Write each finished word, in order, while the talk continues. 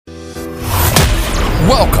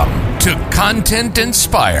Welcome to Content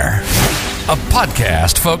Inspire, a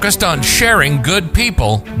podcast focused on sharing good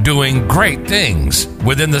people doing great things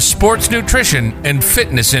within the sports nutrition and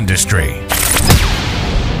fitness industry.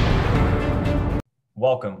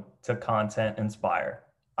 Welcome to Content Inspire.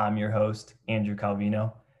 I'm your host, Andrew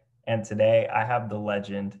Calvino, and today I have the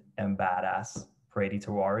legend and badass Prati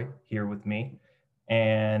Tewari here with me,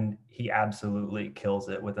 and he absolutely kills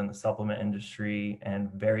it within the supplement industry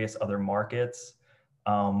and various other markets.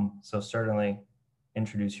 So certainly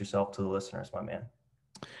introduce yourself to the listeners, my man.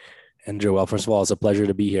 Andrew, well, first of all, it's a pleasure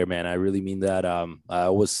to be here, man. I really mean that. I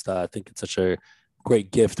always think it's such a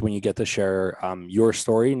great gift when you get to share your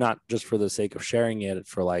story, not just for the sake of sharing it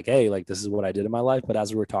for like, hey, like this is what I did in my life. But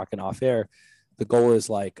as we were talking off air, the goal is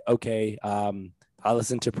like, okay, I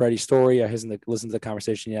listened to Prati's story. I listened to the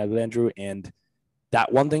conversation you had with Andrew, and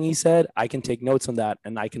that one thing he said, I can take notes on that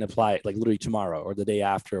and I can apply it like literally tomorrow or the day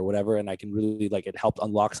after or whatever. And I can really like, it helped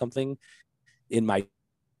unlock something in my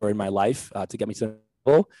life to get me to the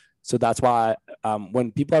level. So that's why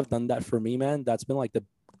when people have done that for me, man, that's been like the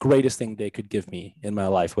greatest thing they could give me in my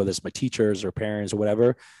life, whether it's my teachers or parents or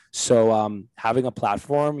whatever. So having a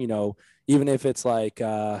platform, you know, even if it's like,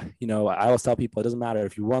 you know, I always tell people, it doesn't matter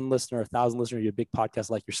if you're 1 listener, 1,000 listeners, you're a big podcast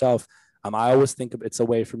like yourself. I always think of it's a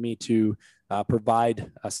way for me to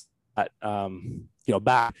provide us that, you know,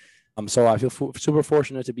 back. So I feel super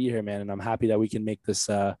fortunate to be here, man. And I'm happy that we can make this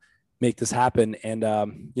happen. And,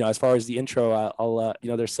 you know, as far as the intro, I'll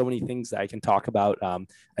you know, there's so many things that I can talk about.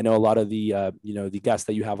 I know a lot of the, you know, the guests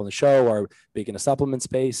that you have on the show are big in the supplement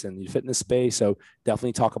space and the fitness space. So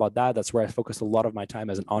definitely talk about that. That's where I focus a lot of my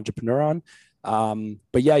time as an entrepreneur on.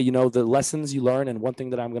 But yeah, you know, the lessons you learn, and one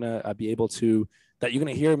thing that I'm going to be able to, that you're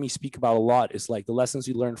going to hear me speak about a lot is like the lessons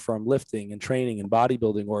you learn from lifting and training and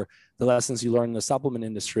bodybuilding, or the lessons you learn in the supplement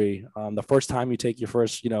industry. The first time you take your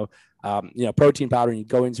first, you know, protein powder and you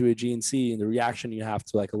go into a GNC and the reaction you have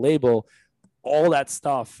to like a label, all that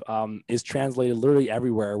stuff is translated literally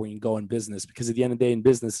everywhere when you go in business, because at the end of the day in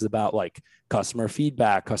business is about like customer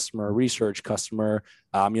feedback, customer research, customer,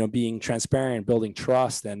 you know, being transparent, building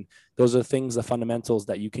trust. And those are things, the fundamentals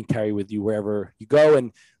that you can carry with you wherever you go.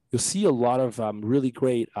 And you'll see a lot of really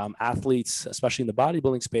great athletes, especially in the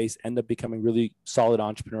bodybuilding space, end up becoming really solid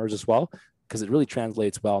entrepreneurs as well, because it really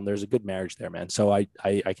translates well. And there's a good marriage there, man. So I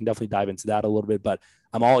can definitely dive into that a little bit, but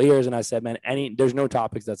I'm all ears. And I said, man, there's no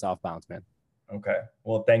topics that's off bounds, man. Okay.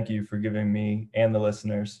 Well, thank you for giving me and the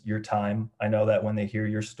listeners your time. I know that when they hear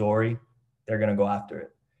your story, they're going to go after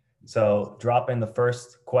it. So drop in the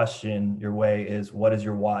first question your way is, what is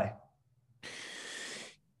your why?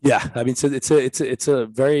 Yeah, I mean, so it's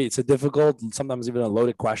a difficult, sometimes even a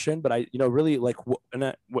loaded question, but I, you know, really like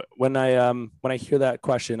when I hear that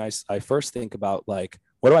question, I first think about like,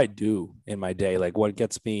 what do I do in my day? Like what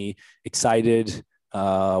gets me excited,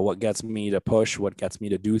 what gets me to push, what gets me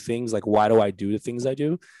to do things, like, why do I do the things I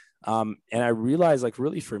do? And I realize like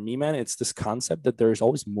really for me, man, it's this concept that there's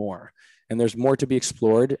always more, and there's more to be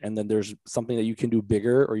explored. And then there's something that you can do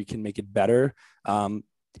bigger, or you can make it better.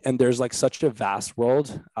 And there's like such a vast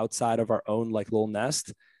world outside of our own like little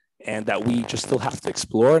nest, and that we just still have to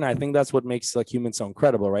explore. And I think that's what makes like humans so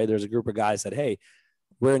incredible, right? There's a group of guys that, hey,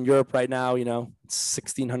 we're in Europe right now, you know, it's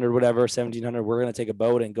 1600, whatever, 1700. We're going to take a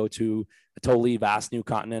boat and go to a totally vast new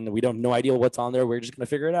continent. And we don't have no idea what's on there. We're just going to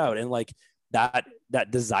figure it out. And like that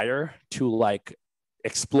desire to like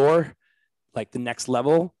explore like the next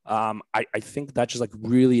level, I think that just like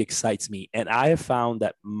really excites me. And I have found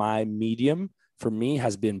that my medium for me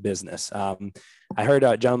has been business. I heard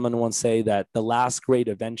a gentleman once say that the last great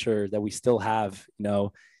adventure that we still have, you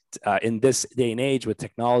know, in this day and age with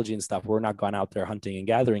technology and stuff, we're not going out there hunting and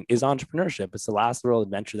gathering, is entrepreneurship. It's the last real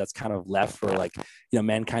adventure that's kind of left for like, you know,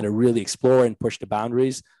 mankind to really explore and push the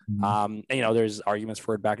boundaries. And, you know, there's arguments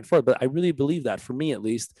for it back and forth, but I really believe that, for me at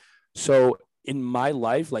least. So in my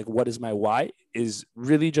life, like what is my why is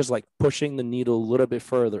really just like pushing the needle a little bit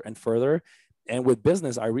further and further. And with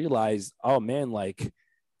business, I realized, oh man, like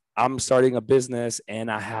I'm starting a business and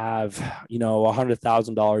I have, you know,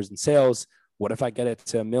 $100,000 in sales. What if I get it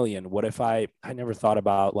to $1 million? What if I never thought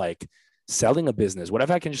about like selling a business? What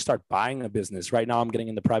if I can just start buying a business? Right now I'm getting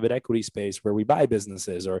in the private equity space where we buy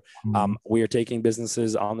businesses, or we are taking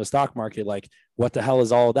businesses on the stock market. Like what the hell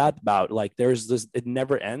is all that about? Like there's this, it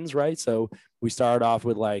never ends, right? So we started off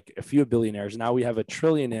with like a few billionaires. Now we have a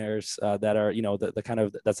trillionaires that are, you know, the kind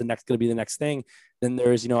of, that's going to be the next thing. Then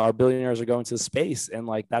there's, you know, our billionaires are going to space, and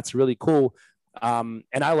like, that's really cool. And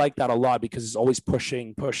I like that a lot, because it's always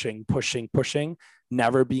pushing,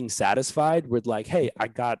 never being satisfied with like, hey,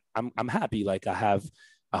 I'm happy. Like I have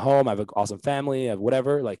a home, I have an awesome family, I have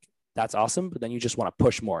whatever, like that's awesome. But then you just want to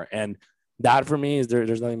push more. And that for me is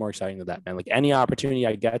there's nothing more exciting than that, man. Like any opportunity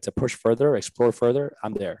I get to push further, explore further,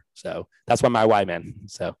 I'm there. So that's why my why, man.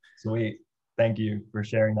 So Sweet. Thank you for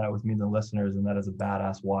sharing that with me and the listeners. And that is a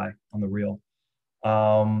badass why on the real.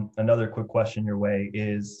 Another quick question your way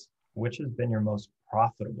is, which has been your most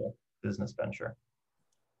profitable business venture?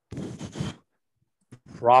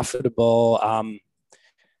 profitable.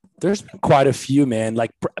 There's been quite a few, man.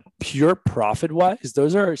 Like pure profit wise,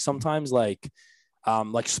 those are sometimes like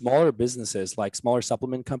smaller businesses, like smaller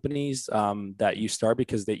supplement companies that you start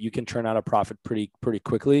because that you can turn out a profit pretty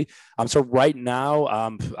quickly. So right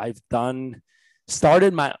now, I've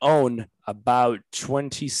started my own about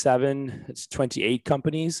 28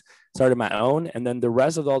 companies, started my own. And then the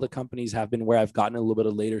rest of all the companies have been where I've gotten a little bit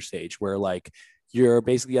of later stage where like you're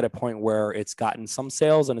basically at a point where it's gotten some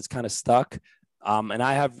sales and it's kind of stuck. And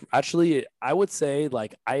I have actually, I would say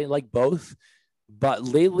like, I like both, but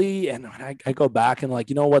lately, and I go back and like,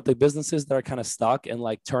 you know what, the businesses that are kind of stuck and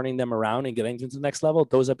like turning them around and getting to the next level,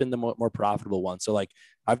 those have been the more profitable ones. So like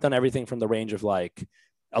I've done everything from the range of like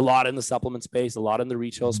a lot in the supplement space, a lot in the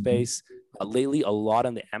retail space, lately a lot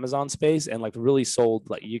in the Amazon space, and like really sold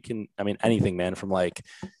like anything, man, from like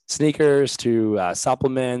sneakers to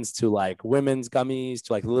supplements to like women's gummies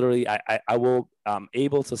to like literally I will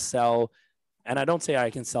able to sell. And I don't say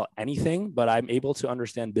I can sell anything, but I'm able to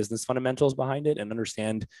understand business fundamentals behind it and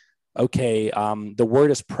understand, okay, the word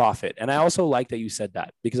is profit. And I also like that you said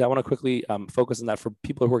that because I want to quickly focus on that for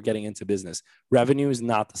people who are getting into business. Revenue is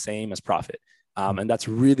not the same as profit. And that's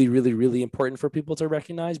really, really, really important for people to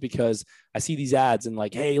recognize because I see these ads and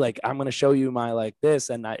like, hey, like I'm going to show you my like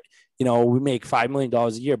this. And we make $5 million a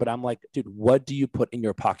year, but I'm like, dude, what do you put in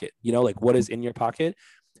your pocket? Like what is in your pocket?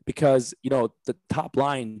 Because the top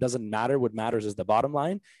line doesn't matter. What matters is the bottom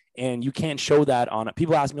line, and you can't show that on it.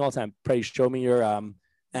 People ask me all the time, "Pray, show me your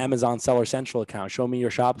Amazon Seller Central account. Show me your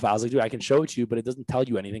Shopify." I was like, "Dude, I can show it to you, but it doesn't tell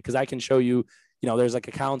you anything because I can show you. There's like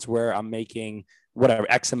accounts where I'm making whatever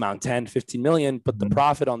X amount, 10, 15 million, but the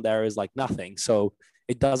profit on there is like nothing. So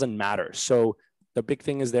it doesn't matter. So the big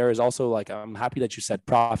thing is there is also like I'm happy that you said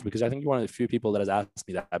profit because I think you're one of the few people that has asked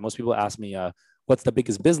me that. Most people ask me, what's the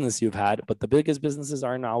biggest business you've had? But the biggest businesses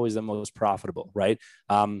aren't always the most profitable, right?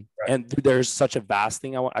 And there's such a vast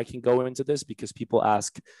thing I can go into this because people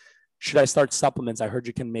ask, should I start supplements? I heard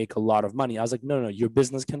you can make a lot of money. I was like, no, your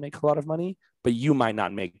business can make a lot of money, but you might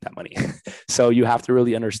not make that money. So you have to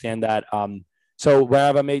really understand that. So where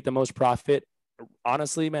have I made the most profit?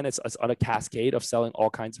 Honestly, man, it's on a cascade of selling all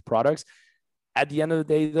kinds of products. At the end of the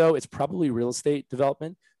day, though, it's probably real estate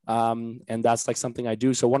development. And that's like something I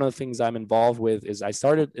do. So one of the things I'm involved with is I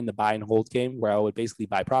started in the buy and hold game where I would basically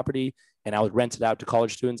buy property and I would rent it out to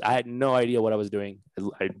college students. I had no idea what I was doing.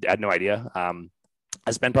 I had no idea. I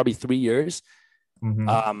spent probably 3 years,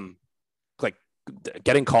 like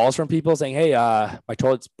getting calls from people saying, hey, my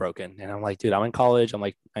toilet's broken. And I'm like, dude, I'm in college. I'm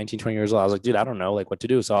like 19, 20 years old. I was like, dude, I don't know like what to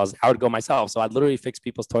do. So I would go myself. So I'd literally fix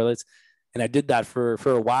people's toilets. And I did that for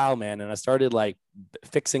a while, man. And I started like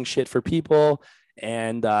fixing shit for people.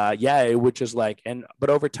 And it would just like, but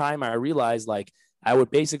over time I realized like I would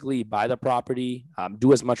basically buy the property,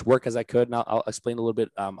 do as much work as I could. And I'll explain a little bit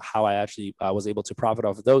how I actually was able to profit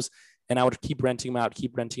off of those. And I would keep renting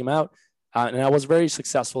them out. And I was very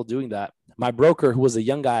successful doing that. My broker, who was a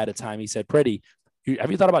young guy at the time, he said, Pretty,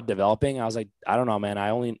 have you thought about developing? I was like, I don't know, man.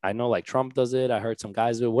 I know like Trump does it. I heard some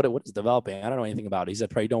guys do it. What is developing? I don't know anything about it. He said,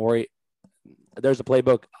 Pretty, don't worry. There's a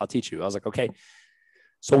playbook. I'll teach you. I was like, okay.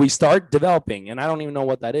 So we start developing, and I don't even know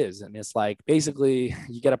what that is. And it's like, basically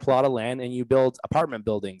you get a plot of land and you build apartment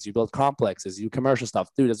buildings, you build complexes, you do commercial stuff.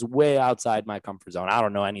 Dude, it's way outside my comfort zone. I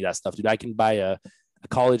don't know any of that stuff, dude. I can buy a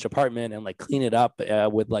college apartment and like clean it up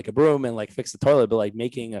with like a broom and like fix the toilet, but like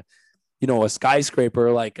making a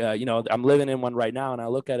skyscraper, like, I'm living in one right now and I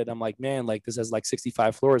look at it, I'm like, man, like this has like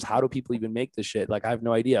 65 floors. How do people even make this shit? Like, I have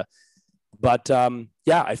no idea. But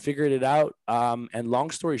I figured it out. And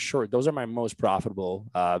long story short, those are my most profitable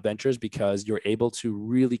ventures because you're able to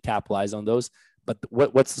really capitalize on those. But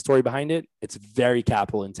what's the story behind it? It's very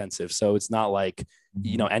capital intensive. So it's not like,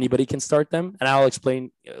 anybody can start them. And I'll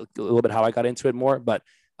explain a little bit how I got into it more. But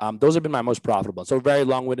those have been my most profitable. So very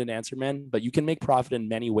long-winded answer, man. But you can make profit in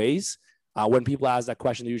many ways. When people ask that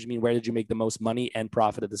question, they usually mean, where did you make the most money and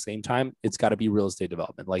profit at the same time? It's got to be real estate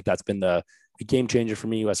development. Like that's been the game changer for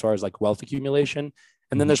me as far as like wealth accumulation.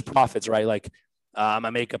 And then there's profits, right? Like I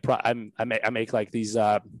make like these,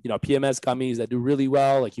 PMS gummies that do really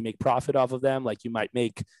well. Like you make profit off of them. Like you might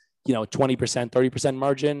make, 20%, 30%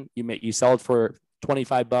 margin. You sell it for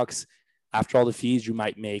 $25. After all the fees, you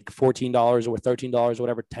might make $14 or $13 or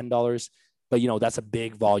whatever, $10. But, that's a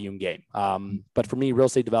big volume game. But for me, real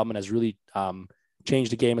estate development has really change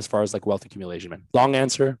the game as far as like wealth accumulation, man. Long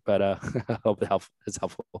answer, but I hope it's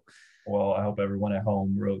helpful. Well, I hope everyone at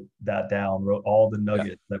home wrote that down, wrote all the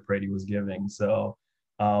nuggets that Brady was giving. So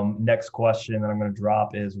next question that I'm going to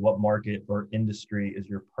drop is, what market or industry is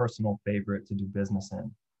your personal favorite to do business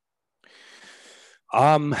in?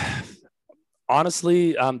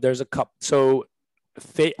 Honestly, there's a couple. So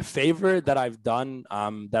favorite that I've done,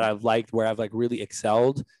 that I've liked, where I've like really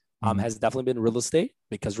excelled, has definitely been real estate,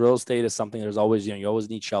 because real estate is something there's always, you always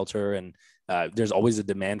need shelter, and there's always a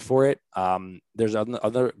demand for it. There's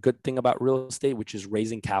another good thing about real estate, which is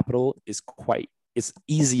raising capital it's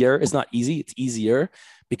easier. It's not easy. It's easier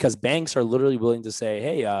because banks are literally willing to say,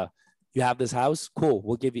 hey, you have this house, cool.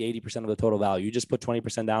 We'll give you 80% of the total value. You just put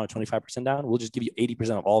 20% down or 25% down. We'll just give you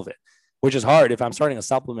 80% of all of it, which is hard. If I'm starting a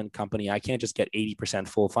supplement company, I can't just get 80%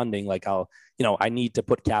 full funding. Like I need to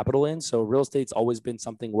put capital in. So real estate's always been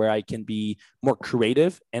something where I can be more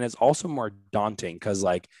creative, and it's also more daunting because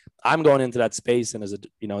like I'm going into that space, and as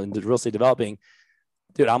in the real estate developing,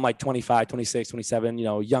 dude, I'm like 25, 26, 27,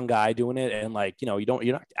 young guy doing it. And like, you're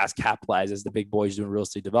not as capitalized as the big boys doing real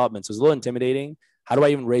estate development. So it's a little intimidating. How do I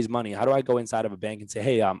even raise money? How do I go inside of a bank and say,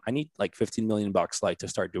 hey, I need like 15 million bucks, like to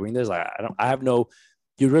start doing this?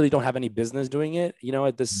 You really don't have any business doing it,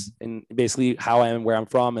 at this, and basically how I am, where I'm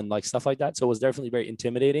from, and like stuff like that. So it was definitely very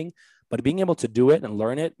intimidating, but being able to do it and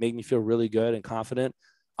learn it made me feel really good and confident.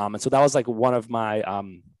 And so that was like one of my,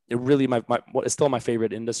 what is still my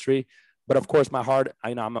favorite industry. But of course, my heart,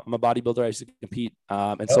 I'm a bodybuilder. I used to compete.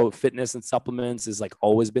 So fitness and supplements is like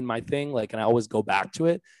always been my thing. Like, and I always go back to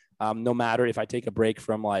it. No matter if I take a break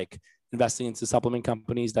from like investing into supplement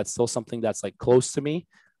companies, that's still something that's like close to me.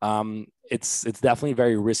 It's definitely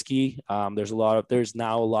very risky. There's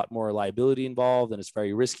now a lot more liability involved, and it's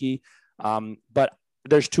very risky. But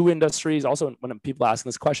there's two industries also. When people ask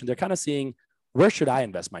this question, they're kind of seeing, where should I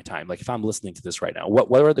invest my time? Like if I'm listening to this right now, what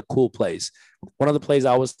are the cool plays? One of the plays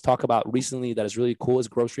I always talk about recently that is really cool is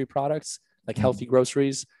grocery products, like healthy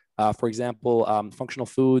groceries. For example, functional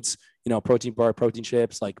foods, protein bar, protein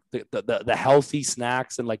chips, like the healthy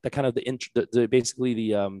snacks, and like the kind of the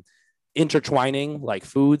intertwining like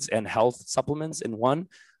foods and health supplements in one.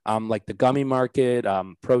 Like the gummy market,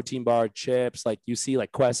 protein bar, chips, like you see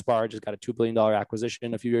like Quest Bar just got a $2 billion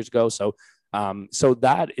acquisition a few years ago. So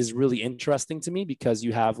that is really interesting to me, because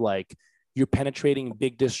you're penetrating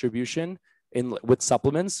big distribution with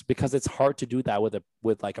supplements, because it's hard to do that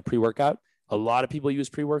with like a pre-workout. A lot of people use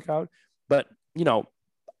pre-workout, but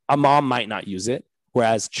a mom might not use it.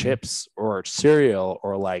 Whereas chips or cereal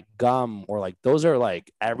or like gum or like those are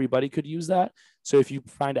like everybody could use that. So if you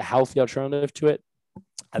find a healthy alternative to it,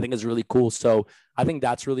 I think it's really cool. So I think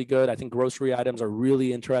that's really good. I think grocery items are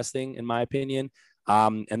really interesting in my opinion.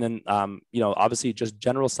 And then, obviously just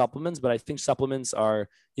general supplements, but I think supplements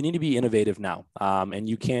you need to be innovative now. And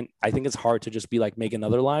I think it's hard to just be like, make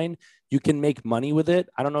another line. You can make money with it.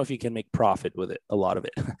 I don't know if you can make profit with it, a lot of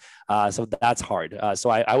it. So that's hard. So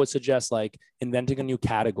I would suggest like inventing a new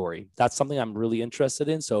category. That's something I'm really interested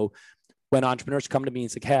in. So when entrepreneurs come to me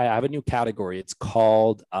and say, hey, I have a new category, it's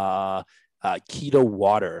called, keto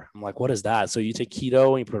water. I'm like, what is that? So you take keto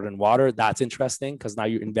and you put it in water. That's interesting, because now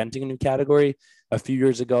you're inventing a new category. A few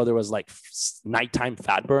years ago, there was like nighttime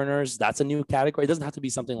fat burners. That's a new category. It doesn't have to be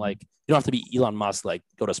something like, you don't have to be Elon Musk, like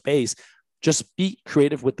go to space. Just be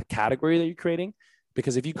creative with the category that you're creating,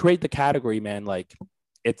 because if you create the category, man, like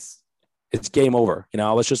it's game over.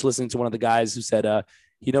 I was just listening to one of the guys who said,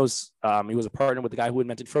 he knows, he was a partner with the guy who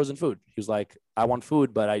invented frozen food. He was like, I want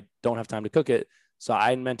food, but I don't have time to cook it. So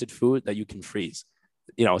I invented food that you can freeze.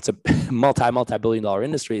 It's a multi-billion dollar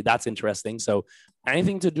industry. That's interesting. So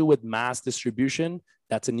anything to do with mass distribution,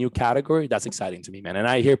 that's a new category. That's exciting to me, man. And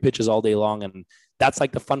I hear pitches all day long. And that's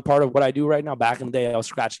like the fun part of what I do right now. Back in the day, I was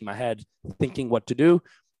scratching my head thinking what to do.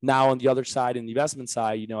 Now on the other side, in the investment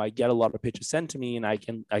side, I get a lot of pitches sent to me, and I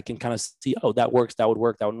can kind of see, oh, that works, that would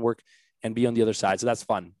work, that wouldn't work, and be on the other side. So that's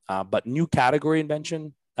fun. But new category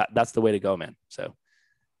invention, that's the way to go, man. So.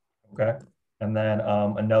 Okay. And then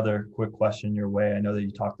another quick question your way. I know that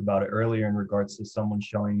you talked about it earlier in regards to someone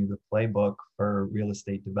showing you the playbook for real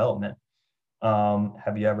estate development.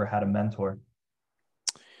 Have you ever had a mentor?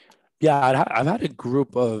 Yeah, I've had a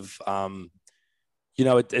group of,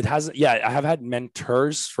 it hasn't, I have had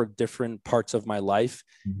mentors for different parts of my life.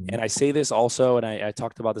 Mm-hmm. And I say this also, and I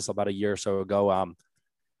talked about this about a year or so ago,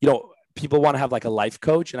 people want to have like a life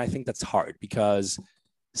coach. And I think that's hard, because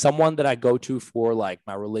someone that I go to for like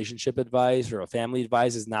my relationship advice or a family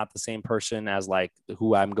advice is not the same person as like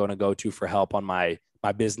who I'm going to go to for help on my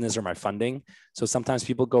business or my funding. So sometimes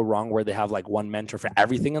people go wrong where they have like one mentor for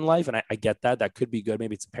everything in life. And I get that. That could be good.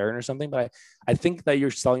 Maybe it's a parent or something, but I think that you're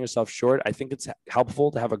selling yourself short. I think it's helpful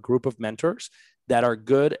to have a group of mentors that are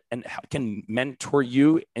good and can mentor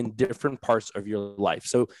you in different parts of your life.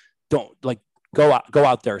 So don't like go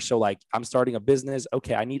out there. So like I'm starting a business.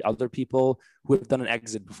 Okay. I need other people who have done an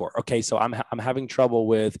exit before. Okay. So I'm having trouble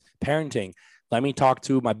with parenting. Let me talk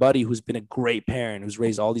to my buddy who's been a great parent, who's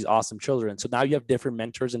raised all these awesome children. So now you have different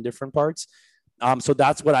mentors in different parts. So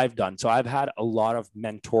that's what I've done. So I've had a lot of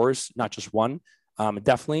mentors, not just one,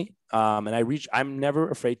 definitely. And I'm never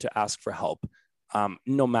afraid to ask for help,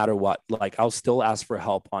 no matter what. Like I'll still ask for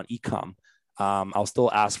help on e-com. I'll still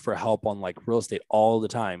ask for help on like real estate all the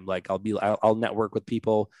time. Like I'll network with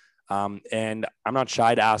people. And I'm not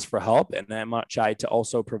shy to ask for help, and I'm not shy to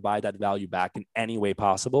also provide that value back in any way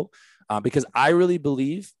possible. Because I really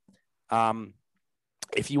believe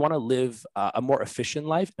if you want to live a more efficient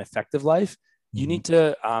life, an effective life, you need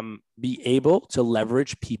to be able to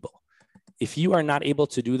leverage people. If you are not able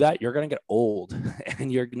to do that, you're going to get old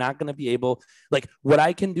and you're not going to be able, like what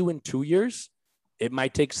I can do in 2 years, it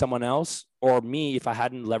might take someone else or me, if I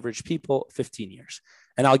hadn't leveraged people, 15 years.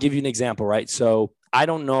 And I'll give you an example, right? So I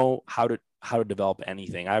don't know how to develop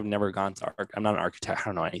anything. I've never gone to I'm not an architect. I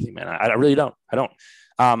don't know anything, man. I really don't. I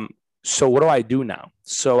don't. So what do I do now?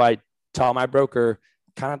 So I tell my broker,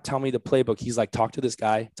 kind of tell me the playbook. He's like, talk to this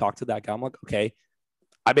guy, talk to that guy. I'm like, okay.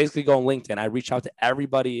 I basically go on LinkedIn. I reach out to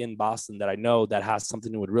everybody in Boston that I know that has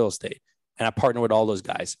something to do with real estate. And I partner with all those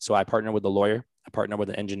guys. So I partner with a lawyer, I partner with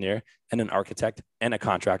an engineer and an architect and a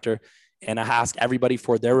contractor. And I ask everybody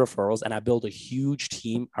for their referrals, and I build a huge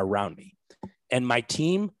team around me. And my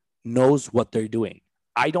team knows what they're doing.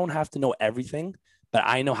 I don't have to know everything, but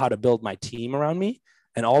I know how to build my team around me.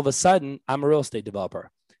 And all of a sudden, I'm a real estate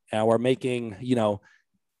developer. And we're making,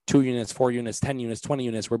 2 units, 4 units, 10 units, 20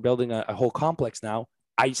 units. We're building a whole complex now.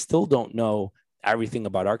 I still don't know everything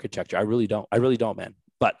about architecture. I really don't, man.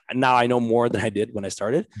 But now I know more than I did when I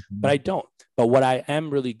started, but I don't. But what I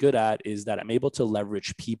am really good at is that I'm able to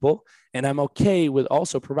leverage people, and I'm okay with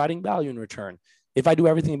also providing value in return. If I do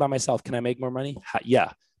everything by myself, can I make more money?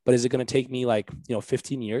 Yeah. But is it going to take me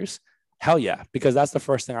 15 years? Hell yeah. Because that's the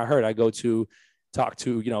first thing I heard. I go to talk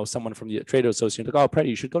to, someone from the trade association, like, oh, Preddy,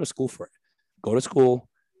 you should go to school for it. Go to school,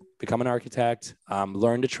 become an architect,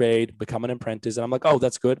 learn to trade, become an apprentice. And I'm like, oh,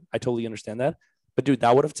 that's good. I totally understand that. But dude,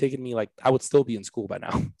 that would have taken me I would still be in school by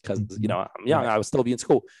now because, I'm young. I would still be in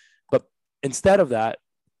school. But instead of that,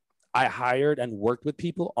 I hired and worked with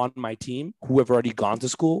people on my team who have already gone to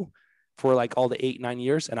school for all the 8-9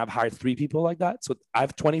 years. And I've hired 3 people like that. So I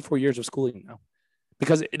have 24 years of schooling now,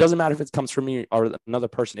 because it doesn't matter if it comes from me or another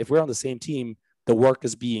person. If we're on the same team, the work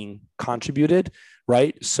is being contributed,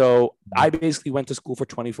 right? So I basically went to school for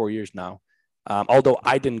 24 years now. Although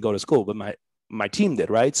I didn't go to school, but my team did,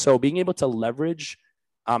 right? So being able to leverage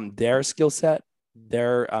their skill set,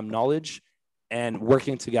 their knowledge, and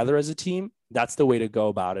working together as a team, that's the way to go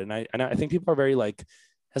about it. And I think people are very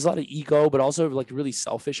has a lot of ego, but also really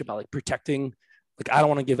selfish about protecting. I don't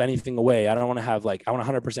want to give anything away. I don't want to have I want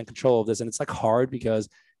 100% control of this. And it's hard because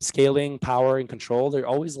scaling, power, and control, they're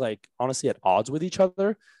always honestly at odds with each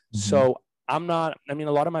other. Mm-hmm. So a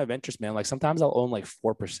lot of my ventures, man, sometimes I'll own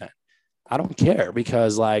 4%. I don't care,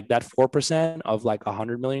 because that 4% of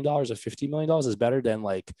 $100 million or $50 million is better than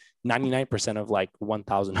 99% of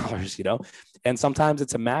 $1,000, And sometimes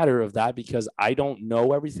it's a matter of that, because I don't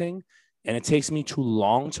know everything and it takes me too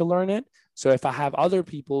long to learn it. So if I have other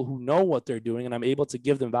people who know what they're doing and I'm able to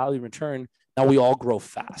give them value in return, now we all grow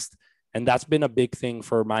fast. And that's been a big thing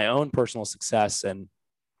for my own personal success. And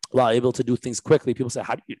while able to do things quickly, people say,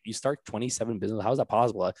 how do you start 27 businesses? How is that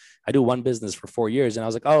possible? I do one business for 4 years. And I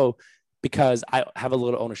was like, oh, because I have a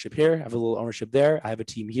little ownership here, I have a little ownership there. I have a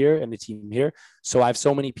team here and a team here. So I have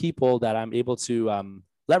so many people that I'm able to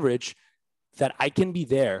leverage that I can be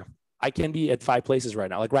there. I can be at 5 places right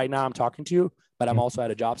now. Right now I'm talking to you, but I'm also at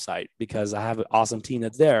a job site because I have an awesome team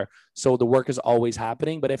that's there. So the work is always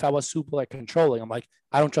happening. But if I was super controlling, I'm like,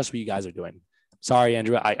 I don't trust what you guys are doing. Sorry,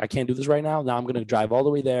 Andrew, I can't do this right now. Now I'm going to drive all the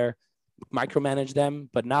way there, micromanage them.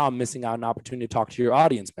 But now I'm missing out an opportunity to talk to your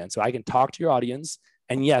audience, man. So I can talk to your audience.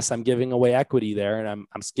 And yes, I'm giving away equity there, and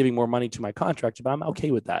I'm giving more money to my contractor, but I'm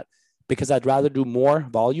okay with that, because I'd rather do more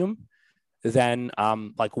volume than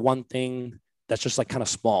one thing that's just kind of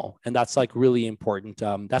small. And that's really important.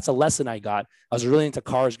 That's a lesson I got. I was really into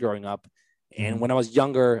cars growing up. And when I was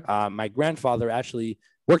younger, my grandfather actually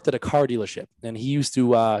worked at a car dealership, and he used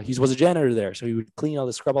to he was a janitor there, so he would clean all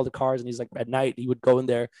the scrub all the cars, and he's like at night he would go in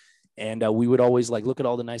there, and we would always like look at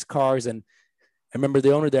all the nice cars. And I remember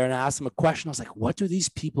the owner there, and I asked him a question. I was like, what do these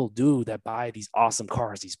people do that buy these awesome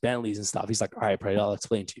cars, these Bentleys and stuff? He's like, all right, Brady, I'll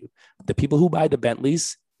explain to you. The people who buy the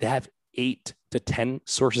Bentleys, they have 8 to 10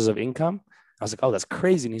 sources of income. I was like, oh, that's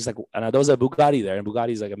crazy. And he's like, and there was a Bugatti there, and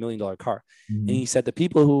Bugatti is like $1 million car. And he said the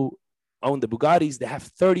people who own the Bugattis, they have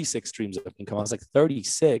 36 streams of income. I was like,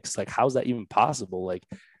 36? Like, how's that even possible? Like,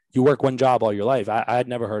 you work one job all your life. I had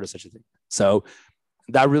never heard of such a thing. So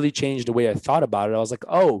that really changed the way I thought about it. I was like,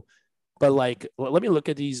 oh, but like, let me look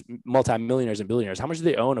at these multimillionaires and billionaires. How much do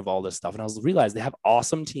they own of all this stuff? And I realized they have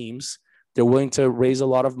awesome teams. They're willing to raise a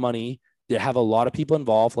lot of money. They have a lot of people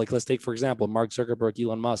involved. Like, let's take, for example, Mark Zuckerberg,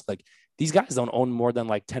 Elon Musk. Like, these guys don't own more than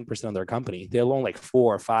like 10% of their company. They'll own like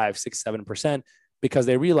 4, 5, 6, 7% because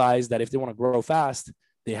they realize that if they want to grow fast,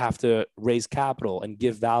 they have to raise capital and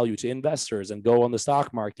give value to investors and go on the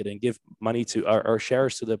stock market and give money to or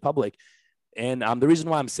shares to the public. And the reason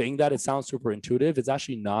why I'm saying that, it sounds super intuitive. It's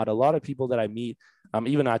actually not. A lot of people that I meet,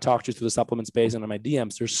 even I talk to through the supplement space and on my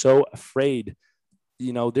DMs, they're so afraid,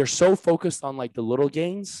 they're so focused on like the little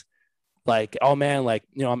gains. Like, oh man, like,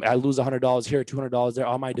 I lose $100 here, $200 there.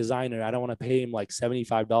 Oh, my designer, I don't want to pay him like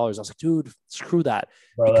 $75. I was like, dude, screw that.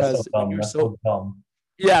 Bro, because that's so dumb.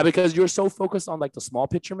 Yeah, because you're so focused on like the small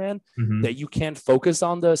picture, man, that you can't focus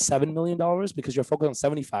on the $7 million because you're focused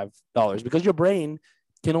on $75 because your brain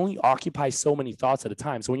can only occupy so many thoughts at a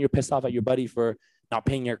time. So when you're pissed off at your buddy for not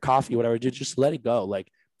paying your coffee, whatever, just let it go.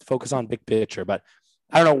 Like, focus on big picture. But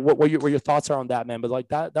I don't know what your thoughts are on that, man. But like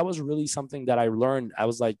that was really something that I learned. I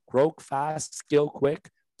was like, grow fast, scale quick,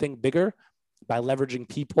 think bigger by leveraging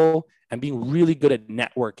people and being really good at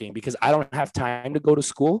networking, because I don't have time to go to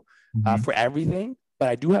school for everything, but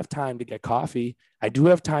I do have time to get coffee. I do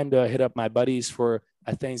have time to hit up my buddies for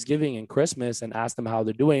a Thanksgiving and Christmas and ask them how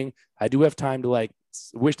they're doing. I do have time to like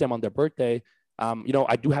wish them on their birthday.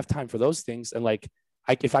 I do have time for those things. And like,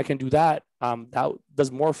 if I can do that, that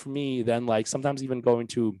does more for me than like sometimes even going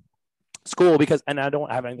to school, and I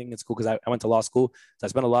don't have anything in school because I went to law school. So I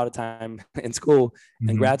spent a lot of time in school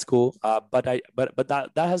and grad school. But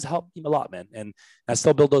that has helped me a lot, man. And I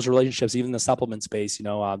still build those relationships, even in the supplement space,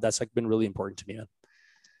 that's like been really important to me, man.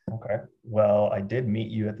 Okay. Well, I did meet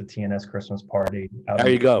you at the TNS Christmas party. There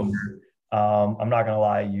you go. I'm not going to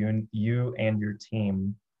lie. You and your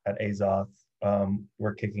team at Azoth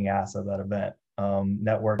were kicking ass at that event.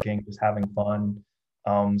 Networking, just having fun.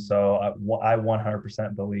 So I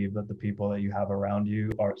 100% believe that the people that you have around you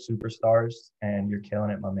are superstars, and you're killing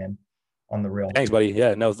it, my man, on the real. Thanks, buddy.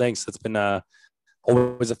 Yeah, no, thanks. It's been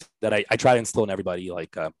always a thing that I try to instill in everybody,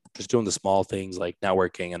 like just doing the small things like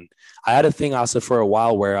networking. And I had a thing also for a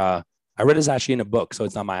while where I read this actually in a book, so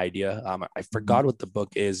it's not my idea. I forgot what the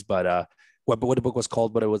book is, but what the book was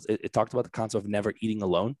called, but it talked about the concept of never eating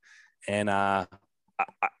alone. And I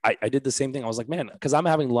did the same thing. I was like, man, because I'm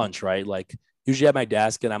having lunch, right? Like usually at my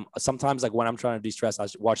desk, and I'm sometimes like when I'm trying to de-stress, I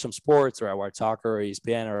watch some sports or I watch soccer or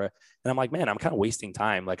ESPN and I'm like, man, I'm kind of wasting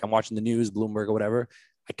time. Like I'm watching the news, Bloomberg or whatever.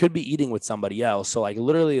 I could be eating with somebody else. So like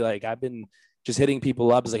literally, like I've been just hitting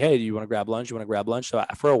people up. It's like, hey, do you want to grab lunch? You want to grab lunch? So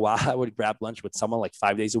for a while, I would grab lunch with someone like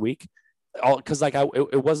 5 days a week. All because like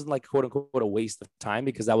it wasn't like quote unquote a waste of time,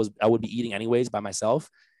 because I would be eating anyways by myself.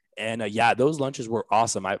 And yeah, those lunches were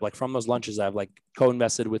awesome. I like from those lunches, I've like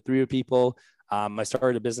co-invested with 3 people. I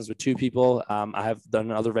started a business with 2 people. I have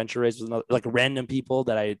done another venture raise with like random people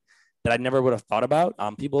that I never would have thought about.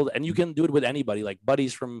 People, and you can do it with anybody, like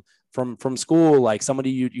buddies from school, like somebody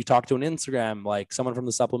you talk to on Instagram, like someone from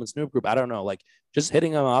the Supplement Snoop group. I don't know, like just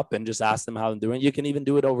hitting them up and just ask them how they're doing. You can even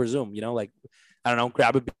do it over Zoom, like, I don't know,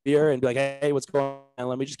 grab a beer and be like, hey, what's going on?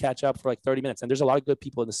 Let me just catch up for like 30 minutes. And there's a lot of good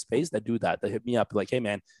people in the space that do that. They hit me up like, hey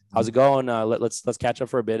man, how's it going? Let's catch up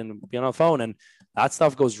for a bit and be on the phone. And that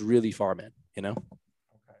stuff goes really far, man, Okay.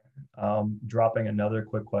 Dropping another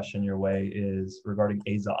quick question your way is regarding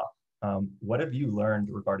Azoth. What have you learned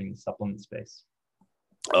regarding the supplement space?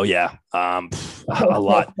 Oh yeah. A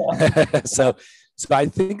lot. So I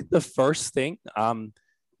think the first thing,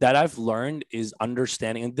 that I've learned is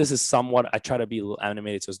understanding, and this is somewhat, I try to be a little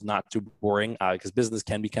animated so it's not too boring, because business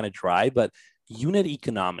can be kind of dry, but unit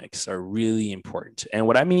economics are really important. And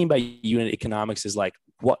what I mean by unit economics is like,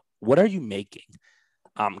 what are you making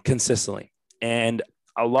consistently? And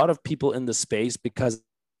a lot of people in the space, because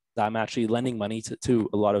I'm actually lending money to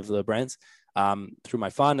a lot of the brands through my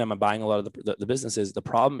fund, I'm buying a lot of the businesses. The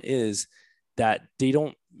problem is that they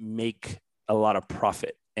don't make a lot of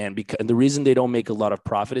profit. And the reason they don't make a lot of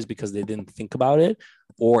profit is because they didn't think about it,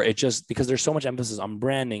 or it just because there's so much emphasis on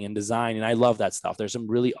branding and design. And I love that stuff. There's some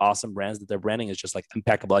really awesome brands that their branding is just like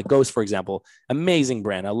impeccable. Like Ghost, for example, amazing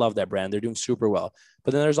brand. I love that brand. They're doing super well.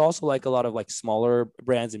 But then there's also like a lot of like smaller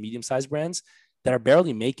brands and medium-sized brands that are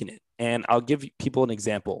barely making it. And I'll give people an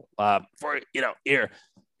example.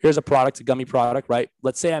 Here's a product, a gummy product, right?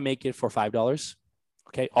 Let's say I make it for $5.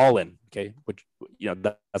 Okay, all in. Okay, which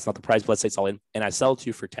that's not the price, but let's say it's all in, and I sell it to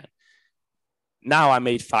you for 10. Now I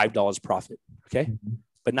made $5 profit. Okay,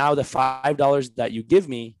 but now the $5 that you give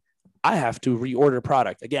me, I have to reorder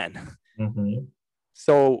product again.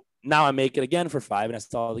 So now I make it again for 5, and I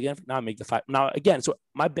sell it again. Now I make the 5. Now again, so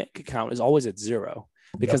my bank account is always at zero.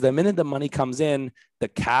 Because the minute the money comes in, the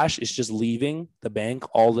cash is just leaving the bank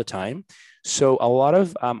all the time. So a lot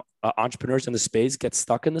of entrepreneurs in the space get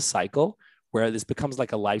stuck in the cycle where this becomes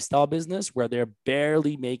like a lifestyle business where they're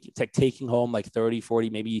barely taking home like 30, 40,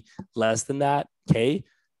 maybe less than that, okay?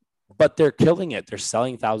 But they're killing it. They're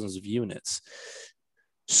selling thousands of units.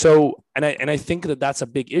 So, and I think that that's a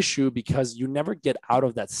big issue because you never get out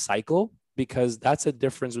of that cycle, because that's a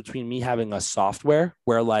difference between me having a software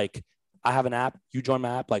where like, I have an app, you join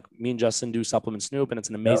my app, like me and Justin do Supplement Snoop, and it's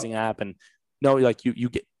an amazing app. And like you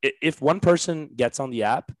get, if one person gets on the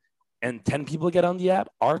app and 10 people get on the app,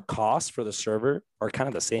 our costs for the server are kind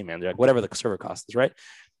of the same, man. They're like whatever the server cost is, right?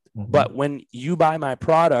 But when you buy my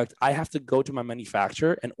product, I have to go to my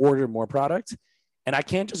manufacturer and order more product. And I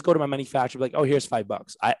can't just go to my manufacturer like, oh, here's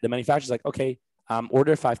 $5. The manufacturer's like, okay,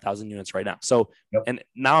 order 5,000 units right now. So, and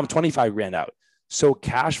now I'm 25 grand out. So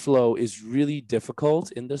cash flow is really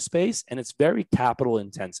difficult in this space, and it's very capital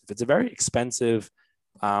intensive. It's a very expensive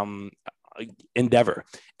endeavor.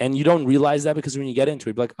 And you don't realize that because when you get into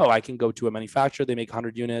it, you're like, oh, I can go to a manufacturer. They make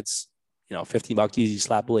 100 units, $15 easy,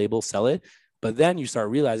 slap a label, sell it. But then you start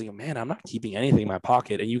realizing, man, I'm not keeping anything in my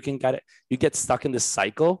pocket. And you get stuck in this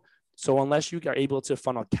cycle. So unless you are able to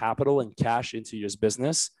funnel capital and cash into your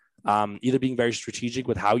business, either being very strategic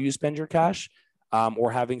with how you spend your cash,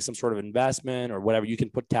 or having some sort of investment or whatever you can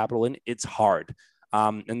put capital in, it's hard.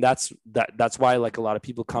 And that's why like a lot of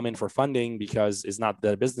people come in for funding, because it's not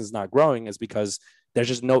the business is not growing, is because there's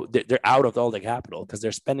just they're out of all the capital because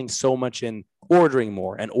they're spending so much in ordering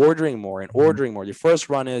more and ordering more and ordering more. Your first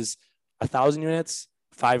run is 1,000 units,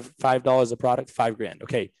 $5 a product, $5 grand.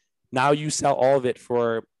 Okay. Now you sell all of it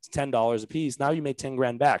for $10 a piece. Now you make 10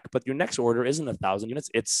 grand back, but your next order isn't 1,000 units.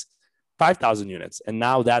 It's 5,000 units. And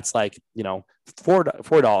now that's like,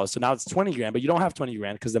 $4. So now it's 20 grand, but you don't have 20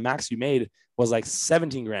 grand because the max you made was like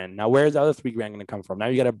 17 grand. Now, where's the other 3 grand going to come from? Now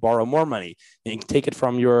you got to borrow more money and you can take it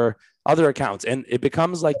from your other accounts. And it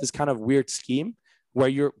becomes like this kind of weird scheme where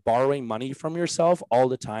you're borrowing money from yourself all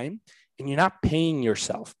the time and you're not paying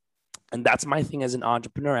yourself. And that's my thing as an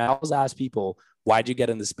entrepreneur. I always ask people, why'd you get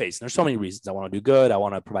in this space? And there's so many reasons. I want to do good. I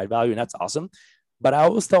want to provide value, and that's awesome. But I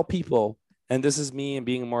always tell people, and this is me and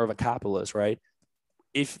being more of a capitalist, right?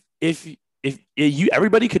 If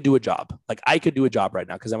everybody could do a job, like I could do a job right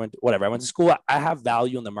now because I went to school. I have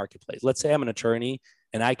value in the marketplace. Let's say I'm an attorney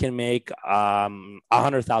and I can make $100,000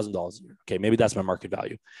 a year. Okay, maybe that's my market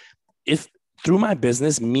value. If through my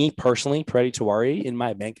business, me personally, Pareti Tewari, in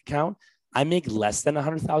my bank account, I make less than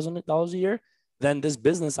 $100,000 a year, then this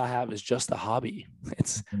business I have is just a hobby.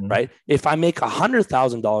 It's right. If I make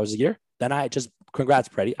 $100,000 a year, then I just, congrats,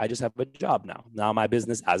 Pareti, I just have a job now. Now my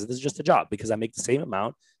business as it is just a job because I make the same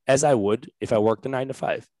amount as I would if I worked a 9 to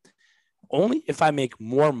 5. Only if I make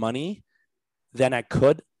more money than I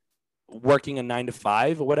could working a 9 to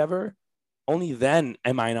 5 or whatever, only then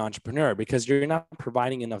am I an entrepreneur, because you're not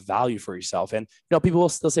providing enough value for yourself. And, people will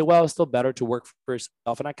still say, well, it's still better to work for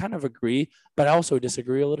yourself. And I kind of agree, but I also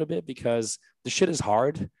disagree a little bit because the shit is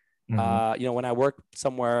hard. When I work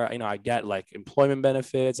somewhere, I get like employment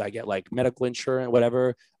benefits, I get like medical insurance,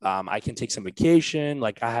 whatever. I can take some vacation.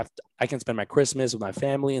 Like I can spend my Christmas with my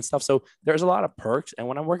family and stuff. So there's a lot of perks. And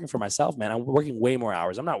when I'm working for myself, man, I'm working way more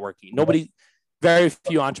hours. I'm not working. Very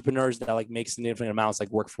few entrepreneurs that like make significant amounts, like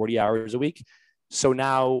work 40 hours a week. So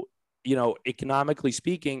now, economically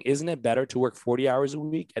speaking, isn't it better to work 40 hours a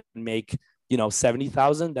week and make,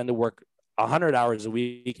 70,000 than to work 100 hours a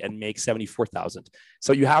week and make 74,000?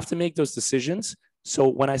 So you have to make those decisions. So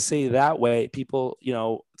when I say that way, people,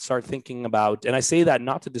 start thinking about, and I say that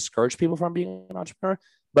not to discourage people from being an entrepreneur,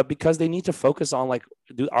 but because they need to focus on like,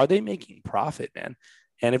 are they making profit, man?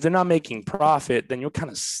 And if they're not making profit, then you're kind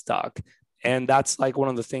of stuck. And that's like one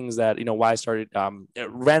of the things that, why I started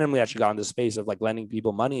randomly actually got into the space of like lending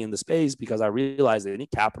people money in the space, because I realized they need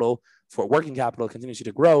capital for working capital continues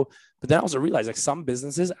to grow. But then I also realized like some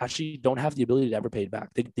businesses actually don't have the ability to ever pay it back.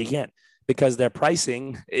 They can't, because their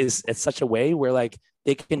pricing is at such a way where like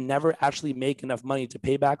they can never actually make enough money to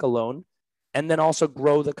pay back a loan and then also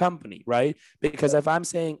grow the company, right? Because if I'm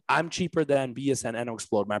saying I'm cheaper than BSN and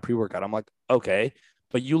Explode, my pre-workout, I'm like, okay,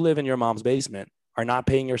 but you live in your mom's basement, are not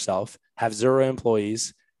paying yourself, have 0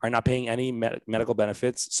 employees, are not paying any medical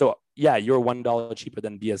benefits. So yeah, you're $1 cheaper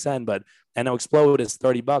than BSN, but NO Explode is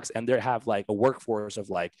 $30 and they have like a workforce of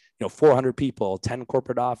like, 400 people, 10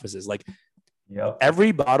 corporate offices. Like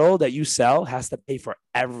every bottle that you sell has to pay for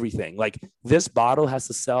everything. Like this bottle has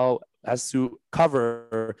to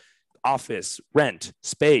cover office, rent,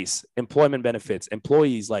 space, employment benefits,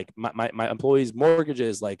 employees, like my employees'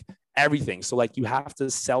 mortgages, like everything. So like you have to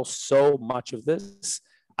sell so much of this.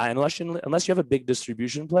 Unless you have a big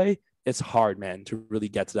distribution play, it's hard, man, to really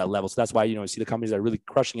get to that level. So that's why, you see the companies that are really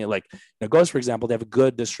crushing it. Like Ghost, for example, they have a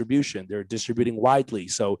good distribution. They're distributing widely.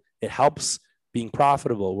 So it helps being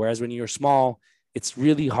profitable. Whereas when you're small, it's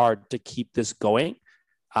really hard to keep this going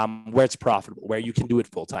where it's profitable, where you can do it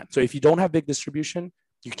full time. So if you don't have big distribution,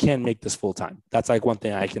 you can't make this full time. That's like one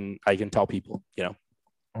thing I can tell people,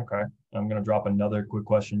 Okay. I'm going to drop another quick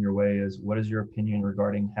question your way is, what is your opinion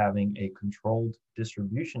regarding having a controlled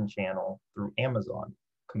distribution channel through Amazon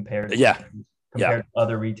compared to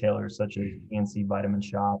other retailers such as PNC Vitamin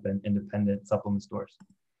Shop and independent supplement stores?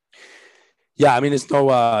 Yeah, I mean, it's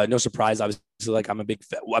no surprise. Obviously, like I'm a big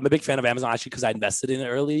fan of Amazon actually because I invested in it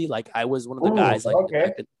early. Like I was one of the guys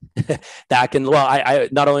that can I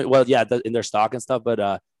not only in their stock and stuff,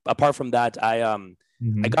 but apart from that, I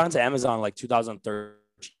got into Amazon like 2013,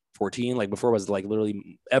 14, like before it was like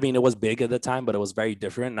literally, I mean, it was big at the time, but it was very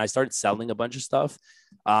different. And I started selling a bunch of stuff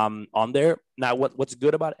on there. Now, what's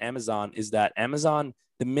good about Amazon is that Amazon,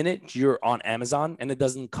 the minute you're on Amazon, and it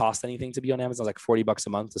doesn't cost anything to be on Amazon, it's like $40 a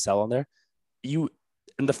month to sell on there. In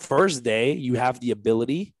the first day, you have the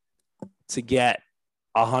ability to get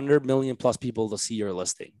 100 million plus people to see your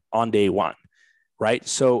listing on day one, right?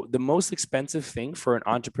 So the most expensive thing for an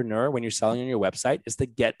entrepreneur when you're selling on your website is to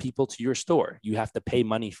get people to your store. You have to pay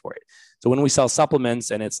money for it. So when we sell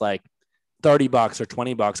supplements and it's like $30 or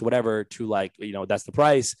 $20, whatever, to like, that's the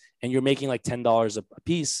price, and you're making like $10 a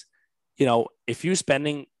piece, if you're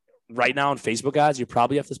spending right now on Facebook ads, you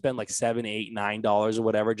probably have to spend like $7, $8, $9 or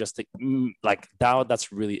whatever just to like that.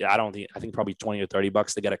 That's really, I think probably 20 or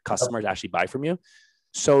 $30 to get a customer to actually buy from you.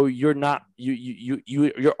 So you're not,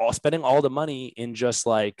 you're all spending all the money in just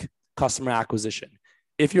like customer acquisition.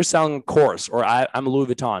 If you're selling a course, or I'm Louis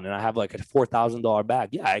Vuitton and I have like a $4,000 bag,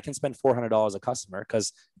 yeah, I can spend $400 a customer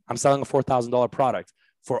because I'm selling a $4,000 product.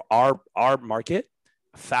 For our market,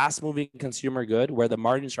 fast moving consumer good, where the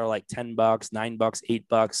margins are like $10, $9,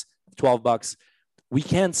 $8, $12, we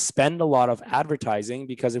can't spend a lot of advertising,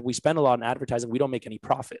 because if we spend a lot on advertising, we don't make any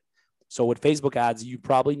profit. So with Facebook ads, you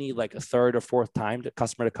probably need like a third or fourth time the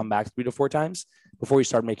customer to come back 3 to 4 times before you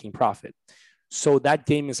start making profit. So that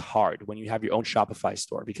game is hard when you have your own Shopify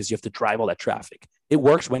store, because you have to drive all that traffic. It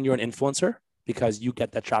works when you're an influencer because you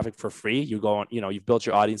get that traffic for free. You go on, you've built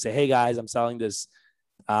your audience, say, hey guys, I'm selling this.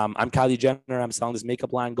 I'm Kylie Jenner. I'm selling this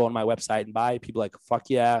makeup line. Go on my website and buy. People like, fuck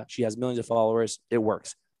yeah, she has millions of followers. It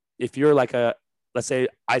works. If you're like let's say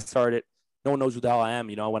I started, no one knows who the hell I am.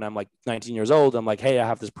 When I'm like 19 years old, I'm like, hey, I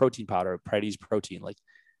have this protein powder, Predi's protein. Like,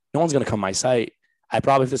 no one's going to come to my site. I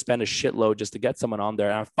probably have to spend a shitload just to get someone on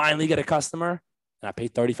there. And I finally get a customer, and I pay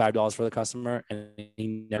 $35 for the customer, and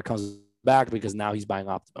he never comes back because now he's buying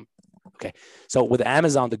Optimum. Okay. So with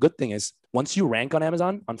Amazon, the good thing is once you rank on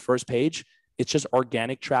Amazon on first page, it's just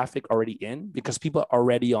organic traffic already in, because people are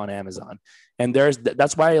already on Amazon. And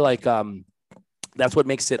that's why that's what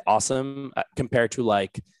makes it awesome compared to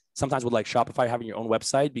like sometimes with like Shopify having your own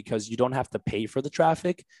website, because you don't have to pay for the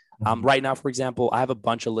traffic. Right now, for example, I have a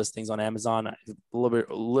bunch of listings on Amazon, a little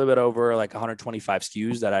bit over like 125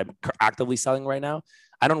 SKUs that I'm actively selling right now.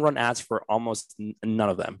 I don't run ads for almost none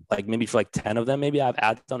of them. Like maybe for like 10 of them, maybe I have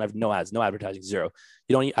ads. I have no ads, no advertising, zero.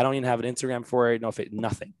 I don't even have an Instagram for it.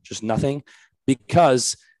 Nothing, just nothing,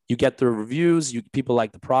 because you get the reviews, people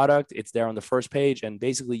like the product, it's there on the first page, and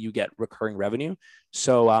basically you get recurring revenue.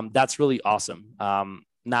 So that's really awesome.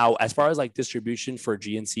 Now, as far as like distribution for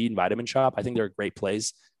GNC and Vitamin Shop, I think they're a great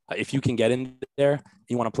place. If you can get in there,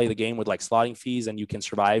 you want to play the game with like slotting fees, and you can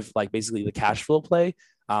survive like basically the cash flow play.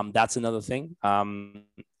 That's another thing.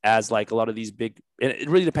 As like a lot of these it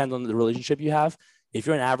really depends on the relationship you have. If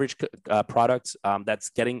you're an average product that's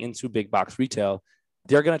getting into big box retail,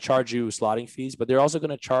 they're going to charge you slotting fees, but they're also going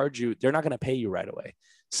to charge you. They're not going to pay you right away.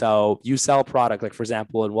 So you sell a product, like for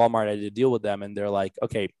example, in Walmart, I did a deal with them, and they're like,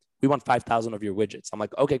 okay, we want 5,000 of your widgets. I'm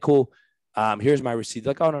like, okay, cool. Here's my receipt.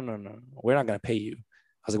 They're like, oh, no, we're not going to pay you.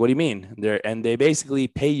 I was like, what do you mean? And they basically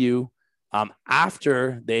pay you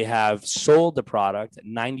after they have sold the product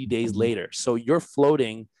 90 days later. So you're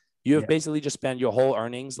floating, you have basically just spent your whole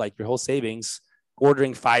earnings, like your whole savings,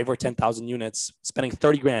 ordering 5 or 10,000 units, spending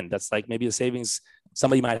 30 grand. That's like maybe the savings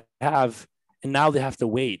somebody might have. And now they have to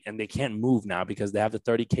wait and they can't move now because they have the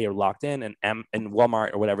 30K locked in, and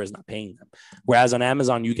Walmart or whatever is not paying them. Whereas on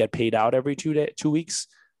Amazon, you get paid out every 2 weeks.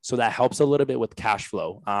 So that helps a little bit with cash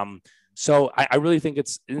flow. So I really think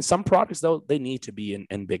it's in some products, though, they need to be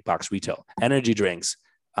in big box retail. Energy drinks,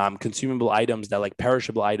 consumable items that like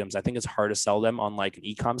perishable items. I think it's hard to sell them on like an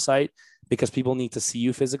e-com site because people need to see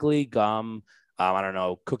you physically. Gum, I don't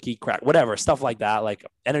know, cookie, crack, whatever, stuff like that. Like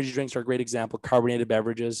energy drinks are a great example. Carbonated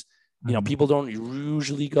beverages. You know, people don't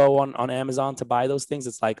usually go on Amazon to buy those things.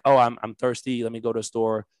 It's like, oh, I'm thirsty. Let me go to a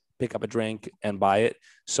store, pick up a drink and buy it.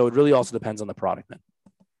 So it really also depends on the product, man.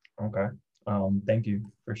 Okay. Thank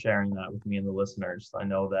you for sharing that with me and the listeners. I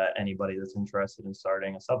know that anybody that's interested in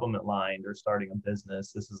starting a supplement line or starting a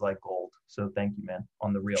business, this is like gold. So thank you, man,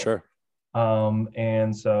 on the real. Sure.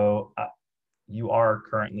 And so you are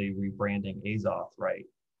currently rebranding Azoth, right?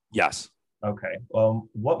 Yes. Okay.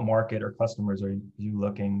 What market or customers are you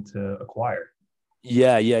looking to acquire?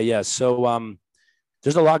 Yeah. So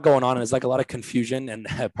there's a lot going on, and it's like a lot of confusion, and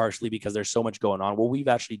partially because there's so much going on. What we've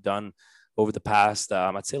actually done over the past,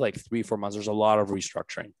 I'd say like 3-4 months, there's a lot of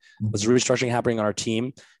restructuring. There's restructuring happening on our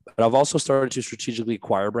team, but I've also started to strategically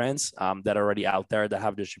acquire brands that are already out there that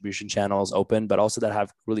have distribution channels open, but also that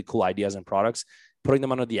have really cool ideas and products, putting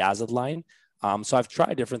them under the Azoth line. So I've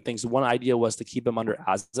tried different things. One idea was to keep them under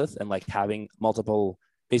Azoth and like having multiple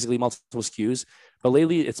SKUs. But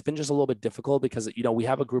lately it's been just a little bit difficult because, you know, we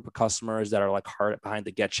have a group of customers that are like hard behind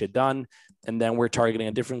the get shit done. And then we're targeting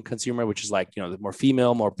a different consumer, which is like, you know, the more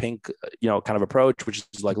female, more pink, you know, kind of approach, which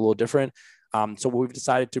is like a little different. So what we've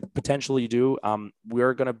decided to potentially do,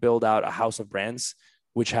 we're going to build out a house of brands,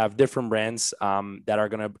 which have different brands that are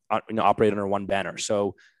going to, you know, operate under one banner.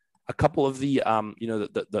 So a couple of the, you know,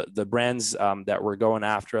 the brands that we're going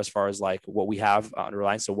after as far as like what we have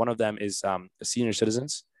underlying. So one of them is senior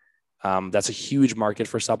citizens. That's a huge market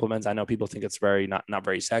for supplements. I know people think it's very not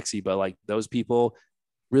very sexy, but like those people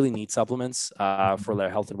really need supplements for their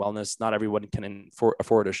health and wellness. Not everyone can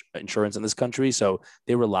afford insurance in this country, so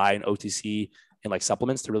they rely on OTC and like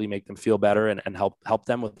supplements to really make them feel better and help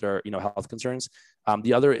them with their, you know, health concerns.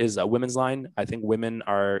 The other is a women's line. I think women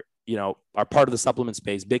are part of the supplement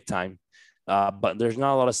space big time, but there's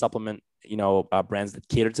not a lot of supplement, you know, brands that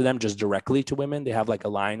cater to them just directly to women. They have like a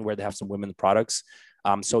line where they have some women products.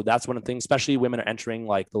 So that's one of the things, especially women are entering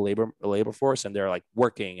like the labor force and they're like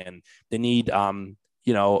working and they need,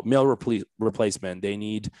 you know, meal replacement. They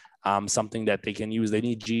need something that they can use. They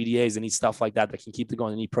need GDAs. They need stuff like that can keep them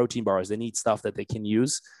going. They need protein bars. They need stuff that they can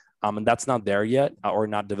use. And that's not there yet or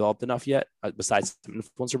not developed enough yet, besides some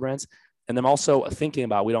influencer brands. And I'm also thinking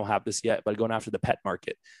about, we don't have this yet, but going after the pet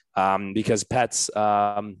market because pets,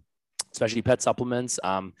 especially pet supplements.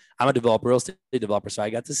 I'm a real estate developer, so I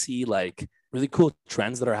got to see like really cool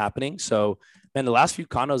trends that are happening. So, man, the last few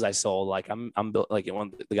condos I sold, like I'm built like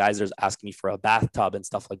one of the guys there's asking me for a bathtub and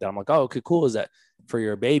stuff like that. I'm like, oh, okay, cool. Is that for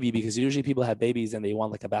your baby? Because usually people have babies and they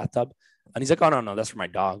want like a bathtub. And he's like, oh no, that's for my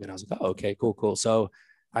dog. And I was like, oh, okay, cool. So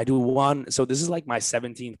I do one. So this is like my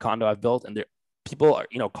 17th condo I've built, and people are,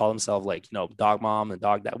 you know, call themselves like, you know, dog mom and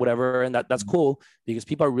dog that, whatever. And that's cool because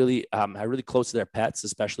people are really, are really close to their pets,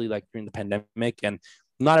 especially like during the pandemic. And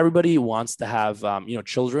not everybody wants to have, you know,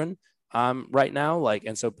 children right now. Like,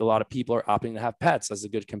 and so a lot of people are opting to have pets as a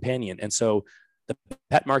good companion. And so the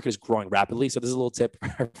pet market is growing rapidly. So this is a little tip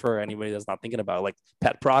for anybody that's not thinking about like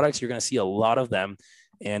pet products. You're going to see a lot of them.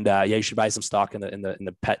 And you should buy some stock in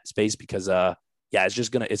the pet space because, it's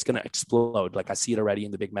gonna explode. Like I see it already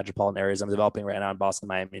in the big metropolitan areas I'm developing right now in Boston,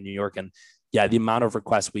 Miami, and New York. And yeah, the amount of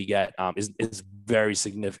requests we get is very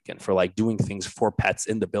significant for like doing things for pets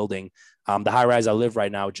in the building. The high rise I live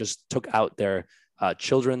right now just took out their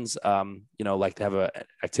children's, you know, like to have a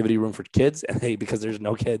activity room for kids, and because there's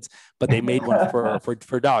no kids, but they made one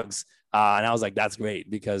for dogs. And I was like, that's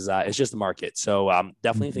great because it's just the market. So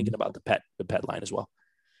definitely thinking about the pet line as well.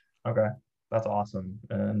 Okay. That's awesome.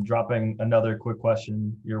 And dropping another quick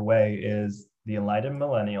question your way is the Enlightened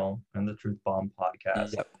Millennial and the Truth Bomb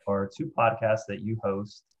podcast are two podcasts that you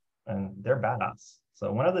host, and they're badass.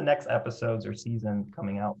 So when are the next episodes or season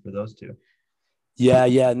coming out for those two?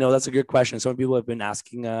 Yeah. No, that's a good question. Some people have been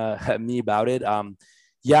asking me about it.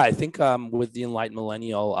 I think with the Enlightened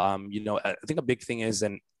Millennial, you know, I think a big thing is,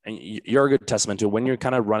 and you're a good testament to when you're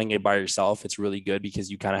kind of running it by yourself, it's really good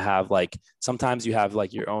because you kind of have like, sometimes you have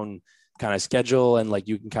like your own kind of schedule and like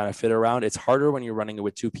you can kind of fit around. It's harder when you're running it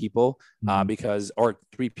with two people or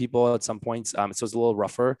 3 people at some points. So it's a little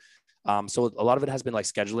rougher. So a lot of it has been like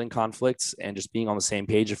scheduling conflicts and just being on the same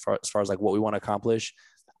page as far as like what we want to accomplish.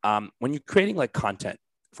 When you're creating like content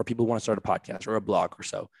for people who want to start a podcast or a blog or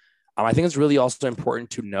so, I think it's really also important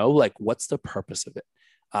to know like what's the purpose of it.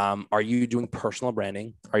 Are you doing personal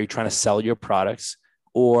branding? Are you trying to sell your products,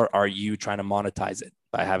 or are you trying to monetize it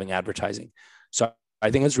by having advertising? So I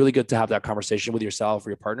think it's really good to have that conversation with yourself or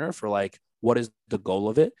your partner for like, what is the goal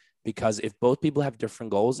of it? Because if both people have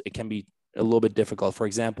different goals, it can be a little bit difficult. For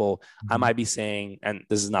example, I might be saying, and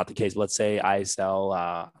this is not the case, but let's say I sell,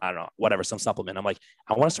 I don't know, whatever, some supplement. I'm like,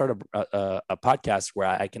 I want to start a podcast where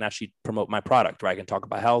I can actually promote my product, where I can talk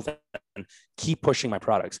about health and keep pushing my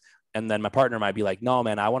products. And then my partner might be like, no,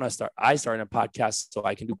 man, I start a podcast so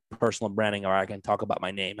I can do personal branding, or I can talk about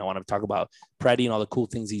my name. I want to talk about Preddy and all the cool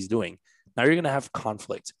things he's doing. Now you're going to have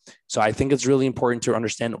conflict. So I think it's really important to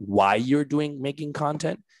understand why you're making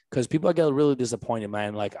content, because people get really disappointed,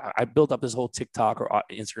 man. Like I built up this whole TikTok or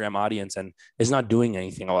Instagram audience and it's not doing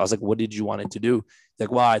anything. I was like, what did you want it to do? Like,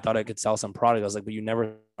 well, I thought I could sell some product. I was like, but you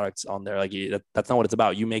never products on there. Like that's not what it's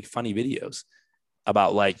about. You make funny videos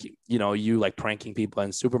about like, you like pranking people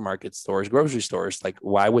in supermarket stores, grocery stores. Like,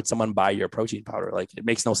 why would someone buy your protein powder? Like, it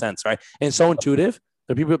makes no sense, right? And it's so intuitive.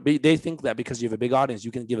 The people, they think that because you have a big audience,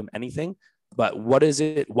 you can give them anything. But what is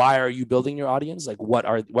it? Why are you building your audience? Like, what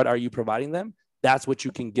are you providing them? That's what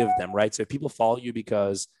you can give them, right? So if people follow you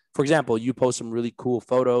because, for example, you post some really cool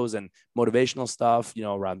photos and motivational stuff,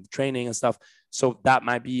 around training and stuff. So that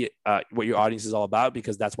might be what your audience is all about,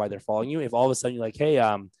 because that's why they're following you. If all of a sudden you're like, hey,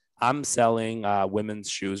 I'm selling women's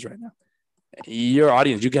shoes right now, your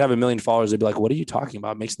audience, you could have 1 million followers. They'd be like, what are you talking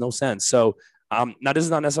about? It makes no sense. So now this is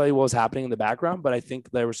not necessarily what was happening in the background, but I think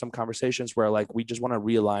there were some conversations where like, we just want to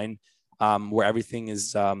realign where everything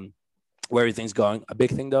is, where everything's going. A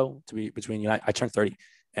big thing though, to be between you and I turned 30,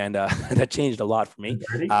 and that changed a lot for me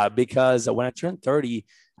because when I turned 30,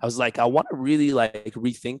 I was like, I want to really like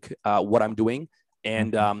rethink what I'm doing.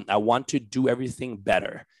 And I want to do everything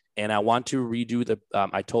better. And I want to redo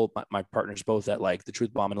I told my partners both that like the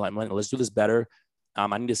Truth Bomb and Enlightenment, let's do this better.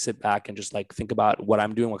 I need to sit back and just like think about what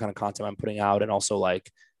I'm doing, what kind of content I'm putting out, and also like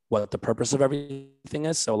what the purpose of everything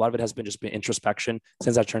is. So a lot of it has been just been introspection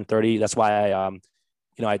since I turned 30. That's why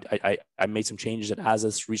I made some changes as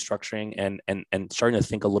this restructuring and starting to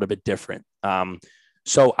think a little bit different.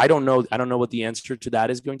 So I don't know what the answer to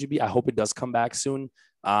that is going to be. I hope it does come back soon.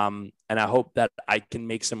 And I hope that I can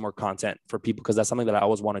make some more content for people, because that's something that I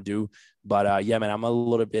always want to do. But yeah, man, I'm a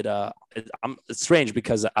little bit, it's strange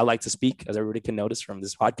because I like to speak, as everybody can notice from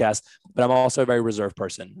this podcast, but I'm also a very reserved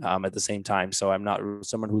person at the same time. So I'm not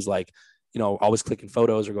someone who's like, always clicking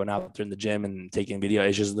photos or going out there in the gym and taking video.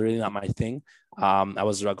 It's just really not my thing. I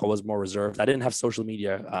was like always more reserved. I didn't have social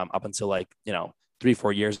media up until like,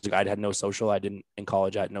 3-4 years ago. I had no social. In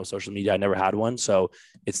college, I had no social media. I never had one. So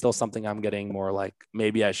it's still something I'm getting more like,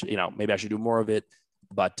 maybe I should do more of it.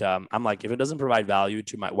 But I'm like, if it doesn't provide value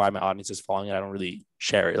to why my audience is following it, I don't really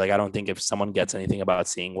share it. Like, I don't think if someone gets anything about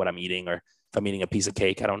seeing what I'm eating, or if I'm eating a piece of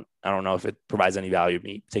cake, I don't know if it provides any value to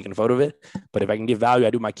me taking a photo of it. But if I can give value,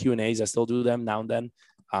 I do my Q&As. I still do them now and then.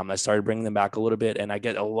 I started bringing them back a little bit, and I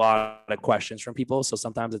get a lot of questions from people. So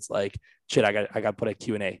sometimes it's like, shit, I got to put a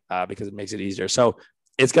Q&A because it makes it easier. So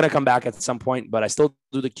it's going to come back at some point, but I still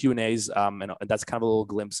do the Q&As. And that's kind of a little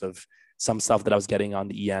glimpse of some stuff that I was getting on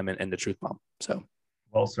the EM and the Truth Bomb. So.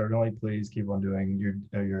 Well, certainly, please keep on doing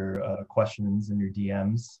your questions and your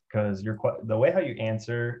DMs, because the way how you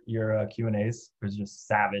answer your Q&As is just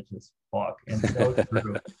savage as fuck and so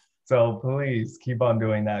true. So please keep on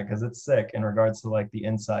doing that, because it's sick in regards to like the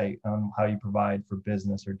insight on how you provide for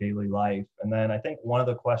business or daily life. And then I think one of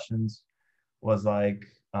the questions was like,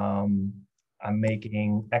 I'm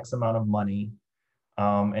making X amount of money.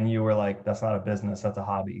 And you were like, that's not a business, that's a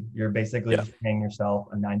hobby. You're basically just paying yourself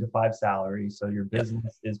a 9-to-5 salary. So your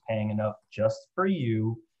business is paying enough just for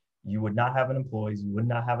you. You would not have an employees. You would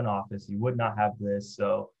not have an office. You would not have this.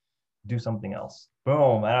 So do something else.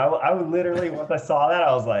 Boom. And I would literally, once I saw that,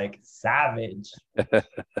 I was like, savage.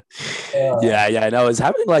 Yeah. I know. It's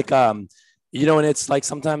happening like, and it's like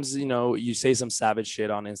sometimes, you say some savage shit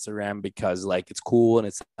on Instagram because like it's cool and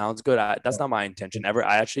it sounds good. That's not my intention ever.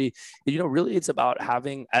 I actually, really it's about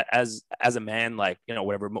having as a man, like,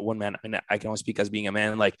 whatever, one man, I mean, I can only speak as being a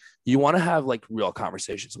man. Like, you want to have like real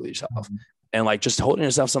conversations with yourself and like just holding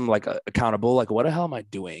yourself some like accountable, like, what the hell am I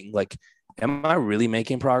doing? Like, am I really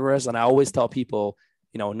making progress? And I always tell people,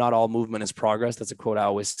 not all movement is progress. That's a quote I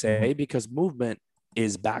always say, because movement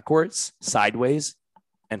is backwards, sideways,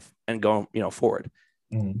 and going, forward.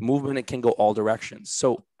 Movement, it can go all directions.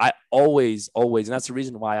 So I always, and that's the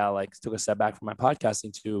reason why I like took a step back from my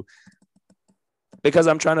podcasting too, because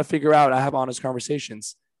I'm trying to figure out, I have honest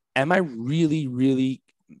conversations. am I really, really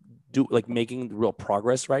making real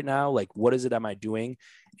progress right now? Like, what is it am I doing?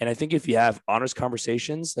 And I think if you have honest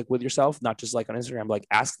conversations like with yourself, not just like on Instagram, like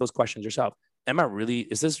ask those questions yourself. Am I really,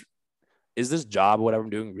 is this job, whatever I'm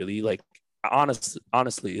doing, really like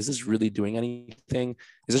honestly, is this really doing anything?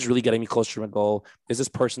 Is this really getting me closer to my goal? Is this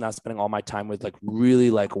person I'm spending all my time with like really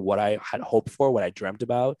like what I had hoped for, what I dreamt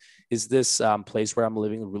about? Is this place where I'm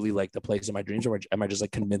living really like the place of my dreams, or am I just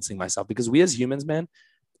like convincing myself? Because we as humans, man,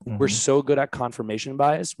 we're so good at confirmation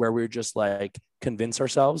bias where we're just like convince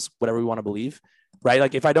ourselves whatever we want to believe, right?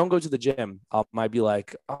 Like if I don't go to the gym, I might be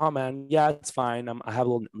like, oh man, yeah, it's fine. I have a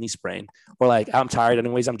little knee sprain, or like I'm tired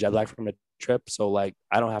anyways. I'm jet lagged from a trip, so like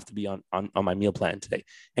I don't have to be on my meal plan today.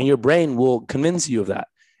 And your brain will convince you of that,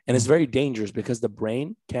 and it's very dangerous because the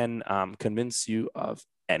brain can convince you of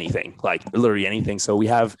anything, like literally anything. So we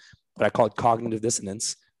have what I call cognitive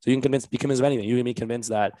dissonance. So you can be convinced of anything. You can be convinced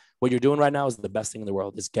that what you're doing right now is the best thing in the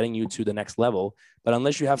world. It's getting you to the next level. But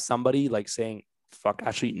unless you have somebody like saying, fuck,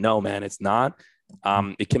 actually, no, man, it's not.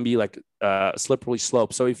 It can be like a slippery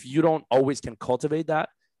slope. So if you don't always can cultivate that,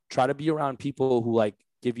 try to be around people who like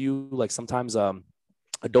give you like sometimes a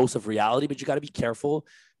dose of reality, but you got to be careful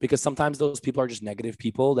because sometimes those people are just negative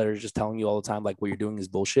people that are just telling you all the time, like what you're doing is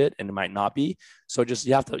bullshit, and it might not be. So just,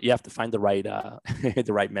 you have to find the right,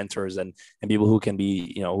 the right mentors and people who can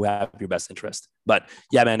be, who have your best interest. But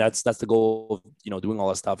yeah, man, that's the goal of, doing all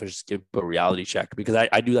that stuff, is just give a reality check, because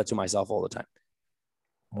I do that to myself all the time.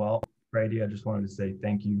 Well, Brady, I just wanted to say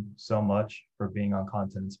thank you so much for being on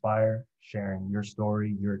Content Inspire, sharing your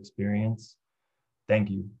story, your experience. Thank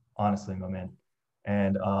you, honestly, my man.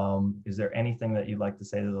 And is there anything that you'd like to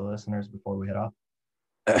say to the listeners before we head off?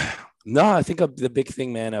 No, I think the big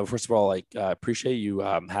thing, man, first of all, like, appreciate you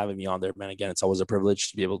having me on there, man. Again, it's always a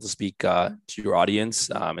privilege to be able to speak to your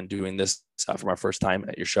audience and doing this for my first time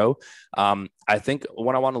at your show. I think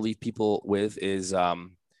what I want to leave people with is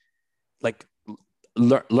like,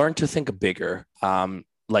 learn to think bigger.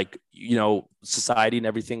 Society and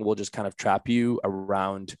everything will just kind of trap you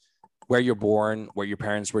around where you're born, what your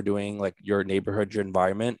parents were doing, like your neighborhood, your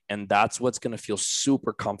environment. And that's what's going to feel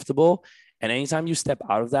super comfortable. And anytime you step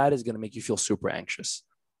out of that is going to make you feel super anxious.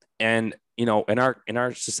 And, in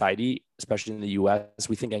our society, especially in the US,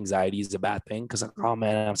 we think anxiety is a bad thing because, like, oh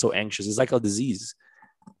man, I'm so anxious. It's like a disease.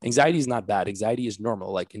 Anxiety is not bad. Anxiety is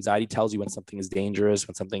normal. Like, anxiety tells you when something is dangerous,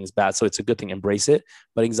 when something is bad. So it's a good thing. Embrace it.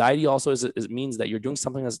 But anxiety also means that you're doing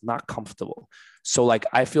something that's not comfortable. So like,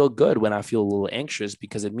 I feel good when I feel a little anxious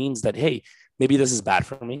because it means that, hey, maybe this is bad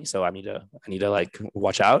for me. So I need to like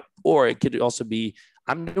watch out. Or it could also be,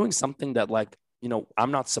 I'm doing something that like,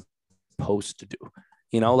 I'm not supposed to do,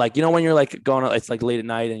 when you're like going, it's like late at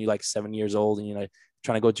night and you're like 7 years old and you're like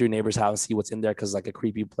trying to go to your neighbor's house and see what's in there because like a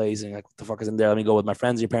creepy place, and you're like, what the fuck is in there? Let me go with my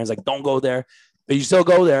friends. Your parents like, don't go there, but you still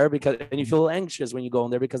go there and you feel anxious when you go in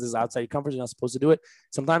there because it's outside your comfort. You're not supposed to do it.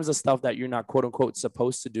 Sometimes the stuff that you're not quote unquote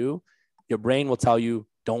supposed to do, your brain will tell you,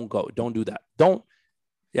 don't go, don't do that.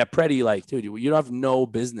 Yeah, pretty like, dude, you have no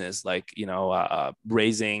business like,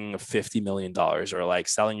 raising $50 million or like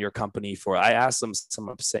selling your company for, I asked them some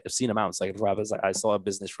obscene amounts. Like if I was like, I saw a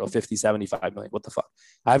business for 50, 75 million. What the fuck?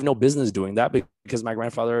 I have no business doing that because my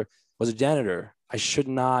grandfather was a janitor. I should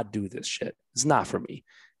not do this shit. It's not for me.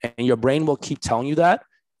 And your brain will keep telling you that.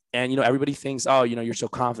 And, everybody thinks, oh, you're so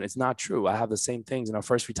confident. It's not true. I have the same things.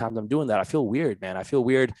 First few times I'm doing that, I feel weird, man. I feel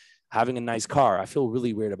weird having a nice car. I feel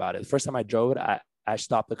really weird about it. The first time I drove it, I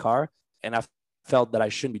stopped the car and I felt that I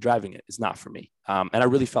shouldn't be driving it. It's not for me. And I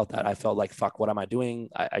really felt that. I felt like, fuck, what am I doing?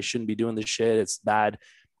 I shouldn't be doing this shit. It's bad.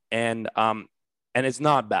 And it's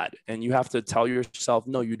not bad. And you have to tell yourself,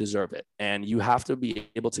 no, you deserve it. And you have to be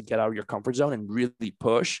able to get out of your comfort zone and really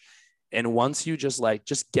push. And once you just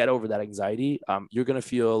get over that anxiety, you're going to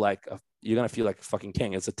feel like a fucking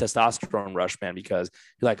king. It's a testosterone rush, man, because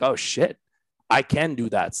you're like, oh shit, I can do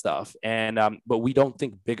that stuff. And, but we don't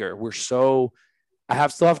think bigger. I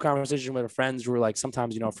still have conversations with friends who are like,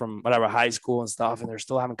 sometimes, from whatever high school and stuff, and they're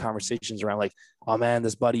still having conversations around like, oh man,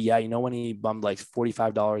 this buddy, yeah, when he bummed like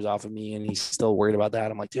 $45 off of me and he's still worried about that.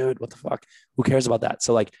 I'm like, dude, what the fuck? Who cares about that?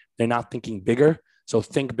 So like, they're not thinking bigger. So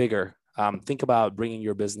think bigger. Think about bringing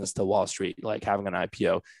your business to Wall Street, like having an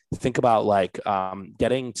IPO. Think about like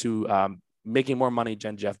getting to making more money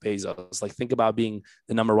than Jeff Bezos. Like, think about being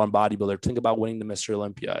the number one bodybuilder. Think about winning the Mr.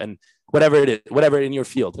 Olympia and whatever it is, whatever in your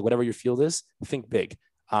field, like whatever your field is, think big.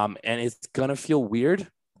 And it's going to feel weird.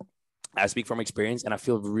 I speak from experience and I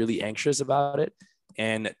feel really anxious about it.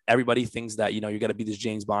 And everybody thinks that, you got to be this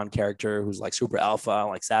James Bond character who's like super alpha,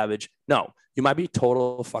 like savage. No, you might be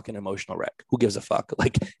total fucking emotional wreck. Who gives a fuck?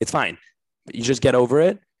 Like, it's fine. You just get over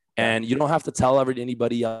it. And you don't have to tell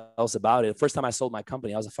anybody else about it. The first time I sold my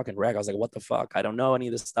company, I was a fucking wreck. I was like, what the fuck? I don't know any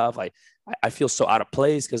of this stuff. I feel so out of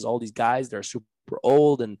place because all these guys, they're super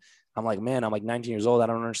old. And I'm like, man, I'm like 19 years old. I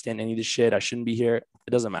don't understand any of this shit. I shouldn't be here.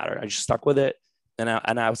 It doesn't matter. I just stuck with it. And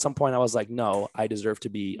at some point I was like, no, I deserve to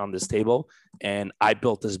be on this table. And I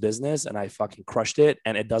built this business and I fucking crushed it.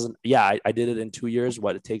 And it doesn't, I did it in 2 years.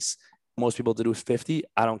 What it takes most people to do is 50.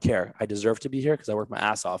 I don't care. I deserve to be here because I work my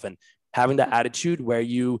ass off. And having that attitude where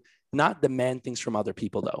you not demand things from other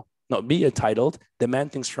people though. No, be entitled,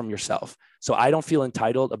 demand things from yourself. So I don't feel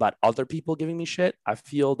entitled about other people giving me shit. I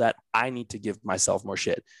feel that I need to give myself more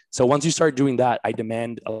shit. So once you start doing that, I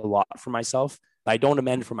demand a lot from myself. I don't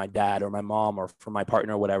demand it from my dad or my mom or from my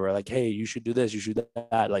partner or whatever. Like, hey, you should do this, you should do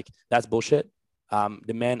that. Like that's bullshit.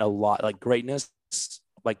 Demand a lot, like greatness.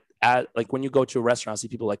 Like when you go to a restaurant, see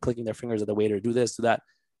people like clicking their fingers at the waiter, do this, do that.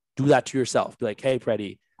 Do that to yourself. Be like, hey,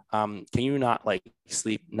 Freddie, can you not like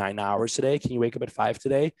sleep 9 hours today? Can you wake up at 5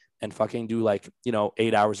 today and fucking do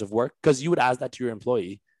 8 hours of work? Because you would ask that to your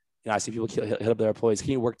employee. I see people hit up their employees.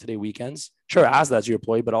 Can you work today weekends? Sure, ask that to your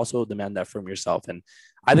employee, but also demand that from yourself. And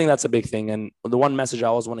I think that's a big thing. And the one message I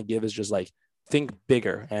always want to give is just like, think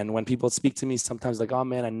bigger. And when people speak to me, sometimes like, oh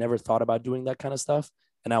man, I never thought about doing that kind of stuff.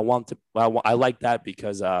 And I like that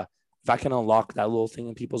because if I can unlock that little thing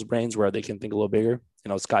in people's brains where they can think a little bigger,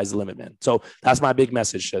 sky's the limit, man. So that's my big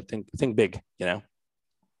message. Think big,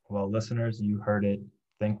 Well, listeners, you heard it.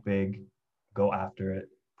 Think big, go after it.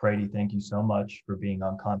 Brady, thank you so much for being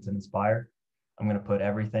on Content Inspire. I'm going to put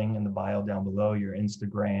everything in the bio down below, your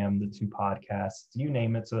Instagram, the 2 podcasts, you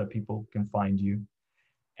name it, so that people can find you.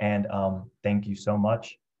 And thank you so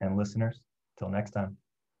much. And listeners, till next time.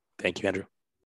 Thank you, Andrew.